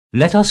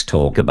Let us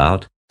talk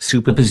about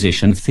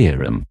superposition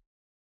theorem.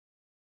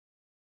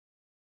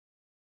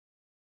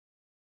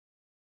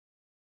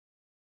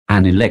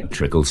 An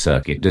electrical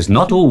circuit does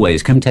not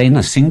always contain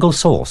a single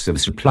source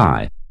of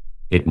supply.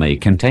 It may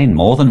contain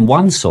more than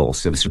one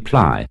source of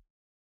supply.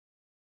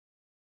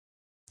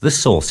 The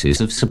sources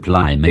of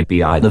supply may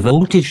be either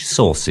voltage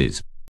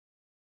sources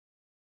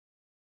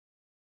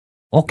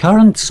or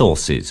current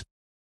sources,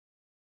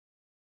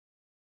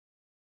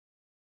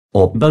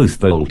 or both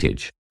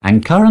voltage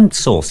and current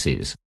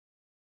sources.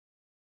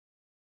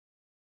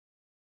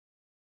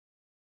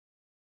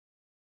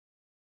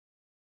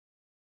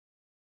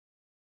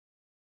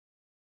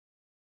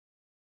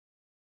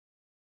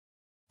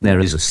 There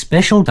is a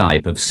special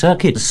type of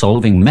circuit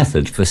solving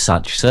method for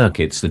such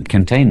circuits that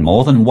contain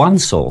more than one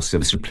source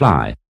of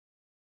supply.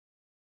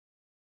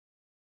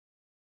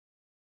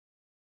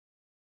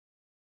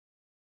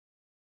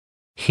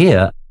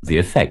 Here, the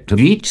effect of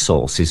each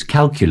source is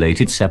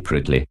calculated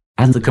separately,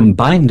 and the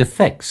combined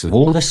effects of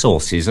all the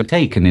sources are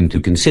taken into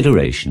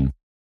consideration.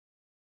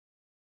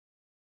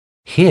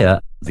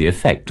 Here, the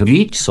effect of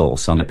each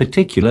source on a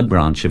particular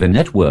branch of a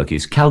network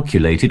is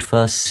calculated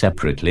first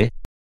separately.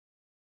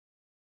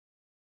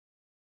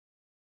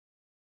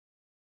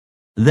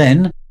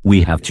 Then,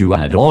 we have to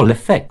add all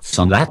effects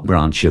on that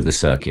branch of the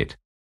circuit.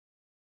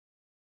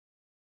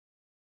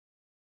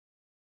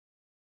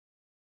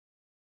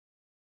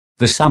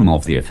 The sum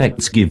of the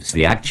effects gives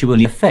the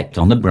actual effect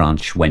on the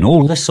branch when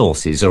all the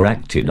sources are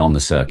acted on the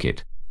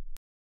circuit.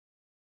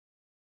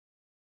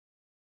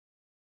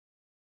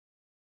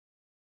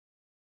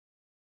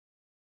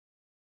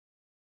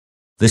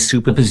 The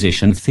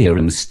superposition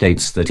theorem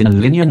states that in a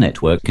linear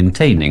network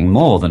containing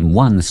more than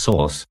one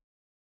source,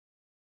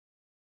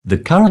 the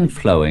current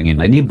flowing in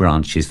any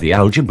branch is the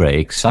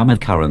algebraic sum of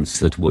currents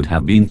that would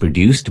have been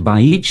produced by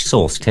each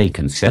source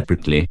taken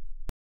separately,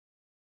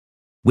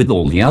 with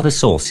all the other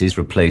sources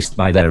replaced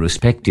by their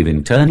respective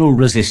internal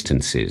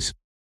resistances.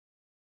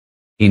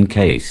 In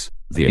case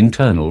the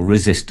internal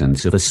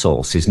resistance of a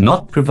source is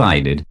not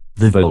provided,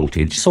 the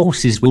voltage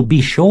sources will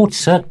be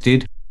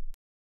short-circuited,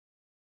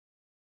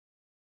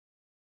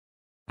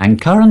 and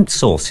current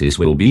sources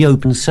will be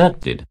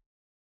open-circuited.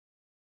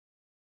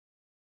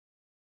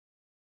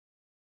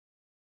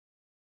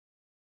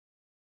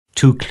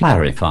 To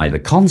clarify the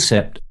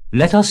concept,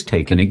 let us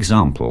take an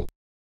example,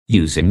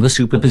 using the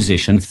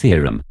superposition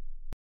theorem.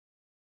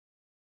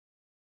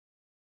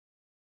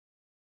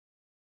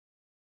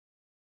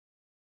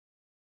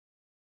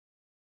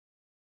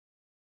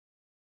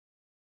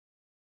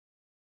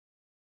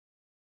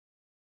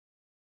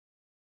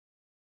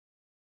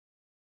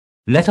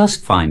 Let us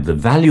find the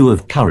value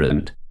of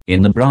current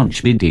in the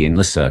branch BD in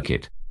the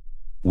circuit.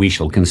 We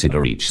shall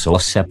consider each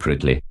source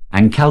separately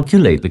and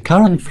calculate the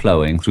current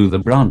flowing through the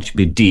branch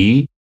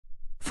BD.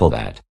 For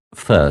that,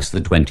 first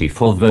the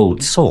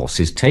 24-volt source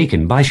is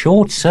taken by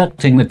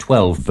short-circuiting the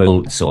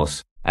 12-volt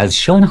source, as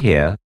shown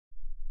here.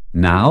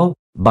 Now,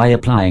 by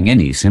applying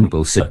any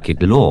simple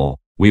circuit law,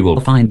 we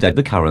will find that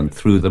the current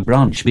through the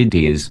branch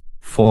BD is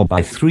 4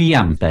 by 3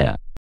 ampere.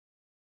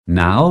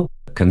 Now,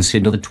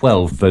 consider the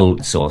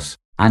 12-volt source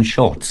and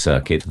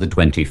short-circuit the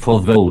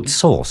 24-volt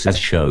source as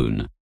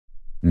shown.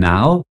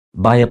 Now,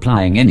 by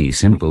applying any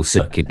simple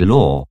circuit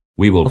law,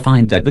 we will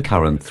find that the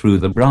current through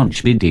the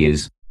branch BD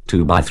is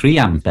 2 by 3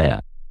 ampere.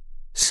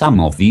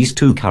 Sum of these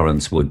two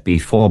currents would be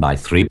 4 by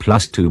 3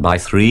 plus 2 by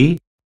 3.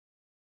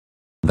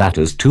 That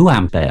is 2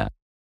 ampere.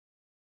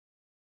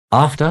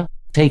 After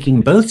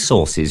taking both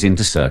sources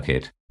into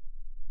circuit,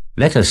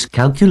 let us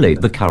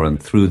calculate the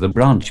current through the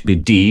branch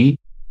BD.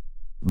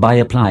 By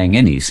applying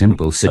any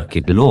simple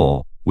circuit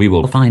law, we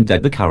will find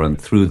that the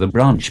current through the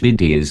branch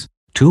BD is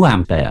 2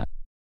 ampere.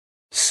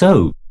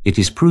 So, it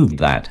is proved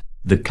that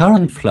the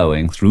current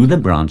flowing through the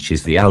branch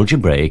is the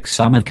algebraic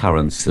sum of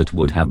currents that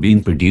would have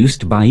been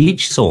produced by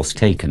each source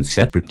taken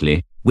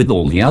separately, with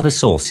all the other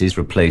sources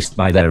replaced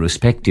by their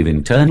respective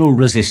internal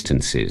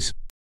resistances.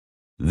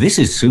 This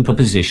is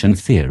superposition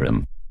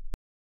theorem.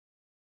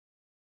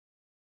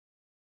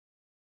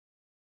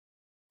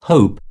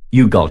 Hope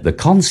you got the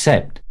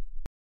concept.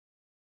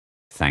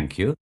 Thank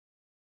you.